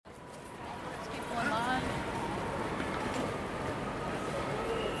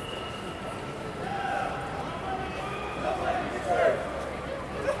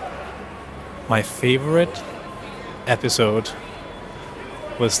My favorite episode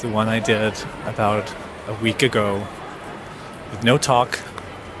was the one I did about a week ago with no talk,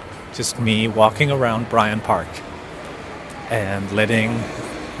 just me walking around Bryant Park and letting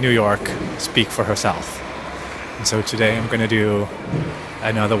New York speak for herself. And so today I'm going to do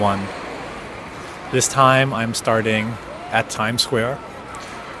another one. This time I'm starting at Times Square,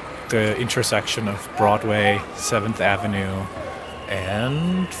 the intersection of Broadway, 7th Avenue,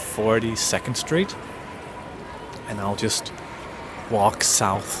 and 42nd Street. And I'll just walk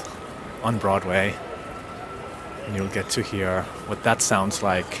south on Broadway, and you'll get to hear what that sounds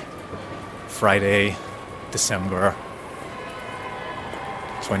like Friday, December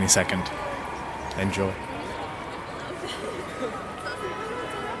 22nd. Enjoy.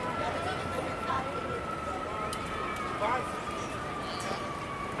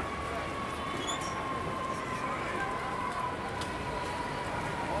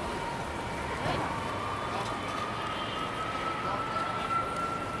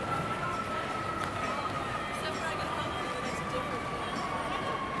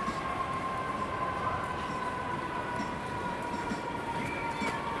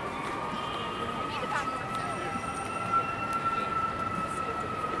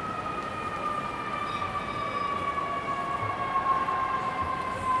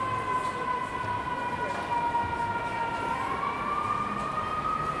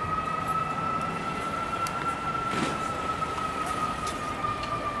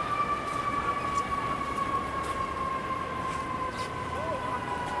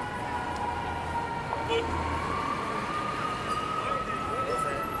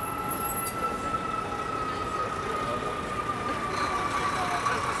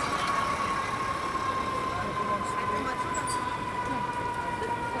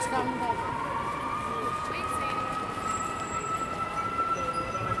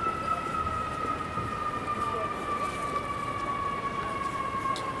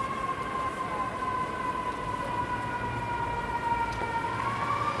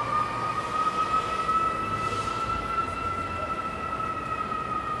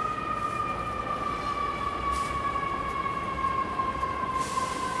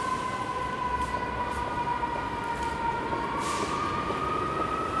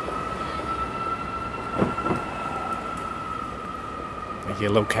 A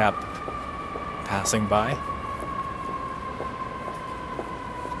yellow cab passing by.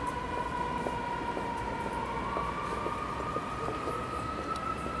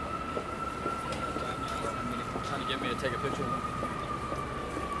 Trying to get me to take a picture of him.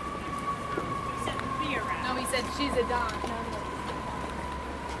 No, he said she's a Don.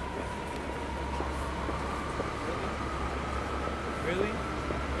 Really?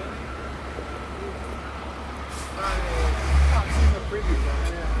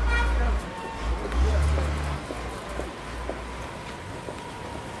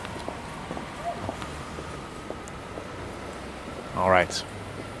 All right,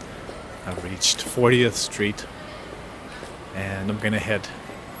 I've reached 40th Street and I'm gonna head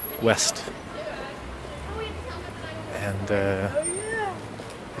west. And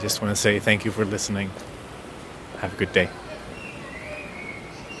I just want to say thank you for listening. Have a good day.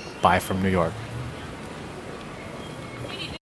 Bye from New York.